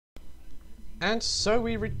And so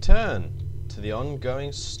we return to the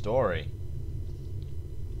ongoing story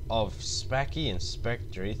of Spacky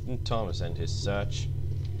Inspector Thomas and his search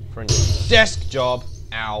for a new desk job.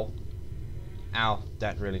 Ow. Ow,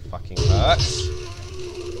 that really fucking hurts.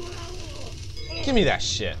 Give me that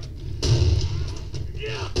shit.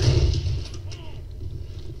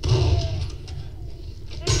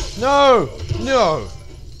 No! No!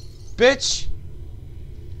 Bitch!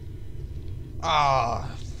 Ah,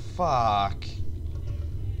 fuck.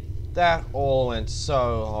 That all went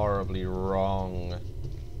so horribly wrong.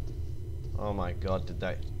 Oh my god, did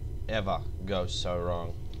that ever go so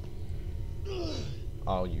wrong?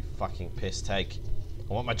 Oh, you fucking piss take.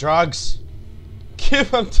 I want my drugs! Give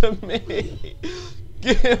them to me!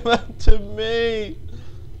 Give them to me!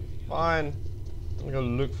 Fine. I'm gonna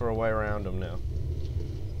look for a way around them now.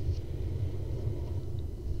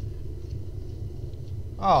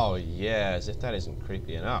 Oh yeah, as if that isn't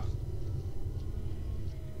creepy enough.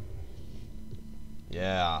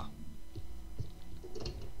 Yeah.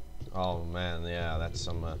 Oh man, yeah, that's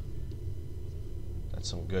some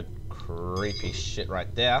good creepy shit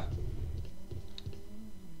right there.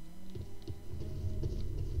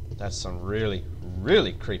 That's some really,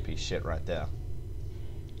 really creepy shit right there.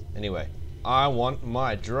 Anyway, I want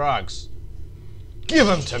my drugs. Give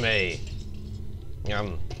them to me.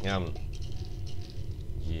 Yum, yum.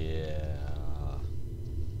 Yeah.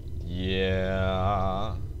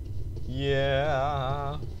 Yeah.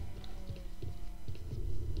 Yeah.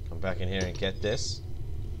 Come back in here and get this.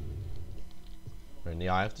 We're in the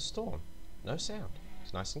eye of the storm. No sound.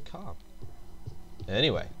 It's nice and calm.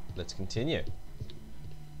 Anyway, let's continue.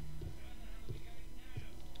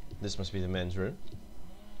 This must be the men's room.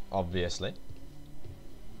 Obviously.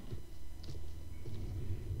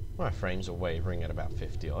 My frames are wavering at about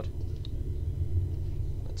 50 odd.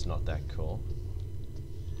 That's not that cool.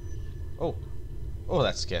 Oh. Oh,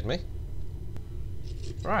 that scared me.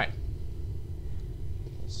 Right.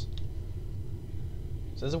 So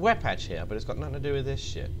there's a wet patch here, but it's got nothing to do with this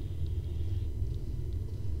shit.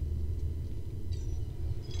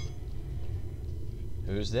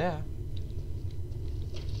 Who's there?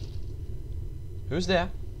 Who's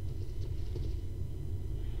there?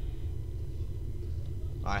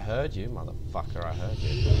 I heard you, motherfucker, I heard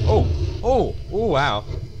you. Oh! Oh! Oh, wow.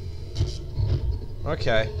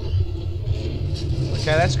 Okay. Okay,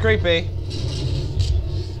 that's creepy.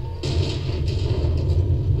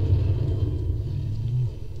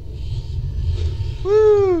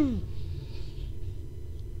 Woo!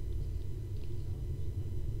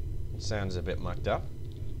 Sounds a bit mucked up.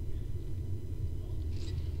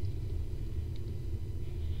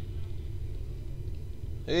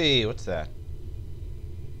 Hey, what's that?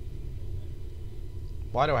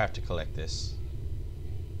 Why do I have to collect this?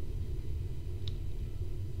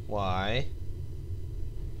 Why?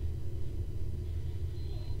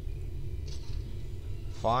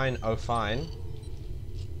 Fine, oh fine.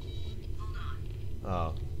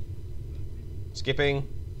 Oh. Skipping?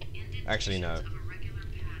 Actually, no.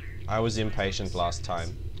 I was impatient last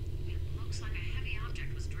time.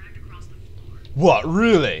 What,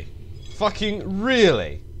 really? Fucking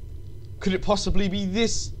really? Could it possibly be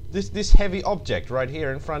this heavy object right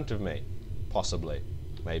here in front of me? Possibly.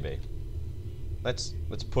 Maybe. Let's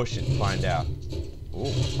push it and find out.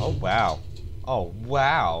 Ooh, oh wow. Oh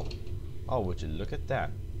wow. Oh, would you look at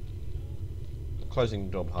that? I'm closing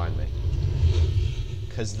the door behind me.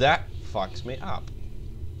 Cause that fucks me up.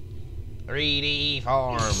 3D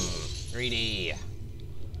form. 3D.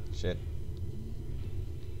 Shit.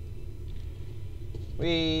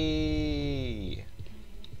 Whee!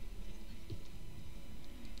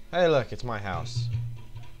 Hey look, it's my house. Is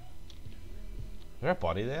there a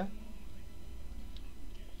body there?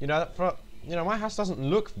 You know, my house doesn't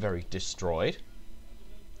look very destroyed.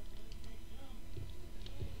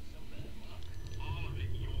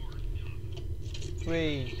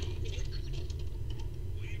 Whee!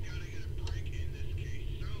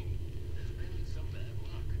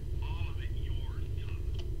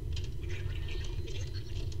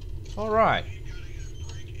 Alright.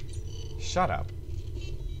 Shut up.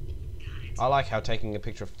 I like how taking a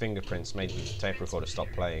picture of fingerprints made the tape recorder stop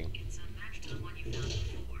playing.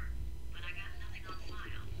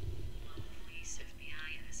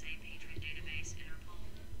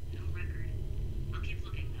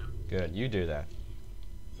 Good, you do that.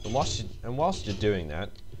 And whilst you're doing that,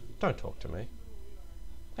 don't talk to me.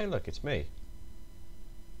 Hey look, it's me.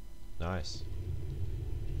 Nice.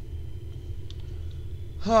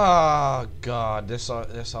 Oh god, this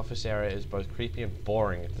office area is both creepy and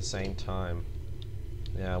boring at the same time.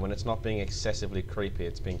 Yeah, when it's not being excessively creepy,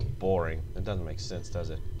 it's being boring. It doesn't make sense,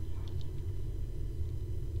 does it?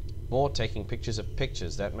 More taking pictures of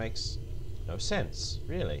pictures. That makes no sense,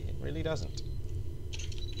 really. It really doesn't.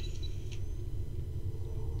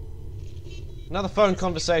 Another phone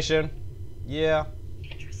conversation. Yeah.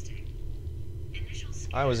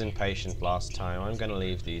 I was impatient last time. I'm going to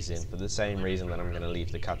leave these in for the same reason that I'm going to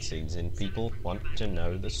leave the cutscenes in. People want to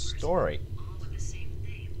know the story.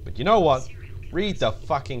 But you know what? Read the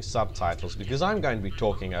fucking subtitles, because I'm going to be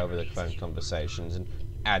talking over the phone conversations and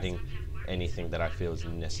adding anything that I feel is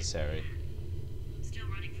necessary. Still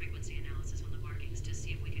running frequency analysis on the markings to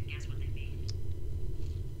see if we can guess what they mean.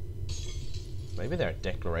 Maybe they're a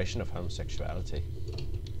declaration of homosexuality.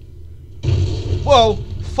 Whoa!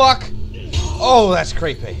 Fuck! Oh, that's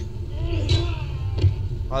creepy.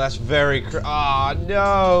 Oh, that's very ah,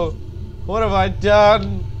 no! What have I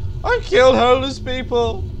done? I killed homeless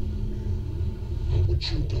people!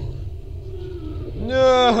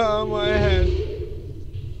 No, my head.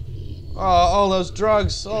 Oh, all those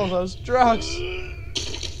drugs. All those drugs.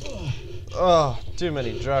 Oh, too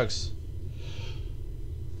many drugs.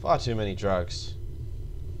 Far too many drugs.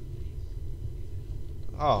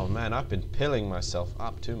 Oh man, I've been pilling myself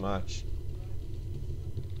up too much.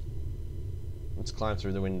 Let's climb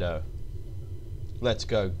through the window. Let's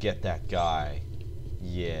go get that guy.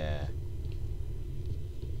 Yeah.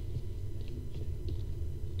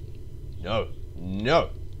 No. No.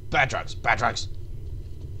 Bad drugs. Bad drugs.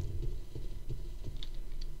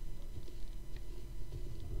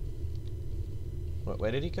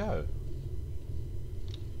 Where did he go?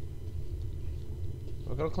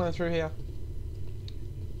 I've got to climb through here.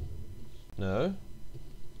 No.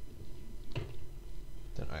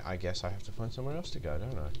 Then I guess I have to find somewhere else to go,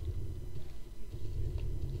 don't I?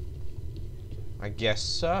 I guess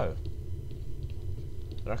so.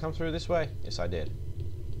 Did I come through this way? Yes, I did.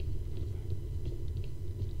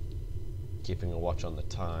 Keeping a watch on the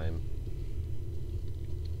time.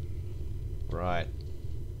 Right.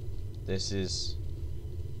 This is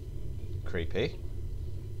creepy.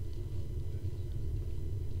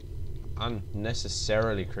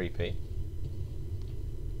 Unnecessarily creepy.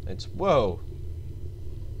 It's whoa.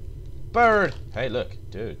 Bird! Hey, look,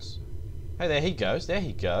 dudes. Hey, there he goes. There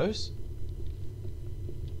he goes.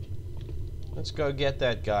 Let's go get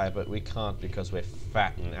that guy, but we can't because we're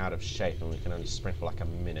fat and out of shape and we can only sprint for like a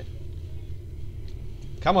minute.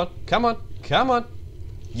 Come on, come on, come on!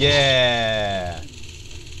 Yeah!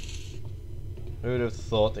 Who would have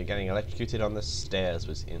thought that getting electrocuted on the stairs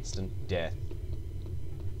was instant death?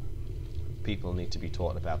 People need to be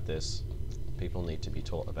taught about this. People need to be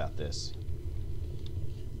taught about this.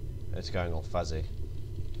 It's going all fuzzy.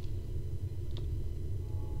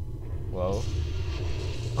 Whoa.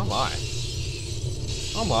 Oh my.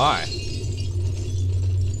 Oh my.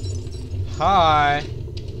 Hi.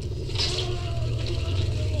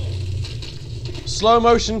 Slow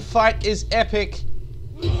motion fight is epic.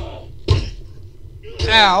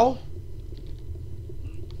 Ow.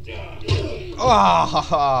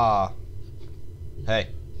 Ah. Hey.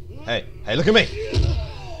 Hey. Hey, look at me.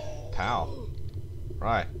 Pow.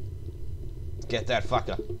 Right. Get that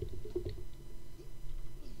fucker.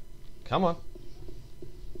 Come on.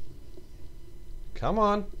 Come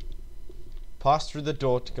on. Pass through the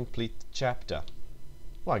door to complete the chapter.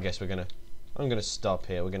 Well, I guess I'm gonna stop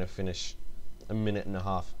here. We're gonna finish a minute and a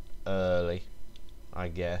half early, I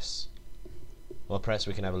guess. Well, perhaps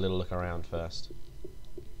we can have a little look around first.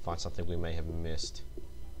 Find something we may have missed.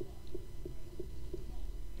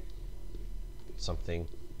 Something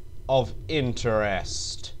of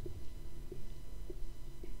interest.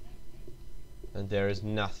 And there is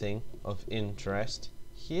nothing of interest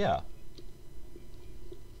here.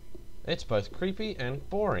 It's both creepy and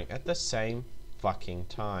boring at the same fucking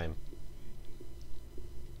time.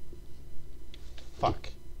 Fuck.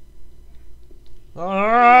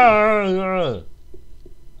 I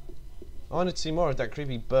wanted to see more of that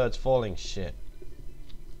creepy birds falling shit.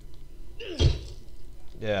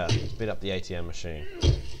 Yeah, beat up the ATM machine.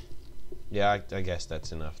 Yeah, I guess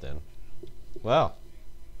that's enough then. Well,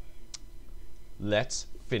 let's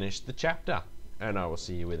finish the chapter. And I will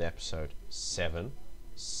see you with episode 7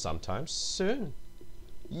 sometime soon.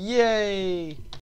 Yay!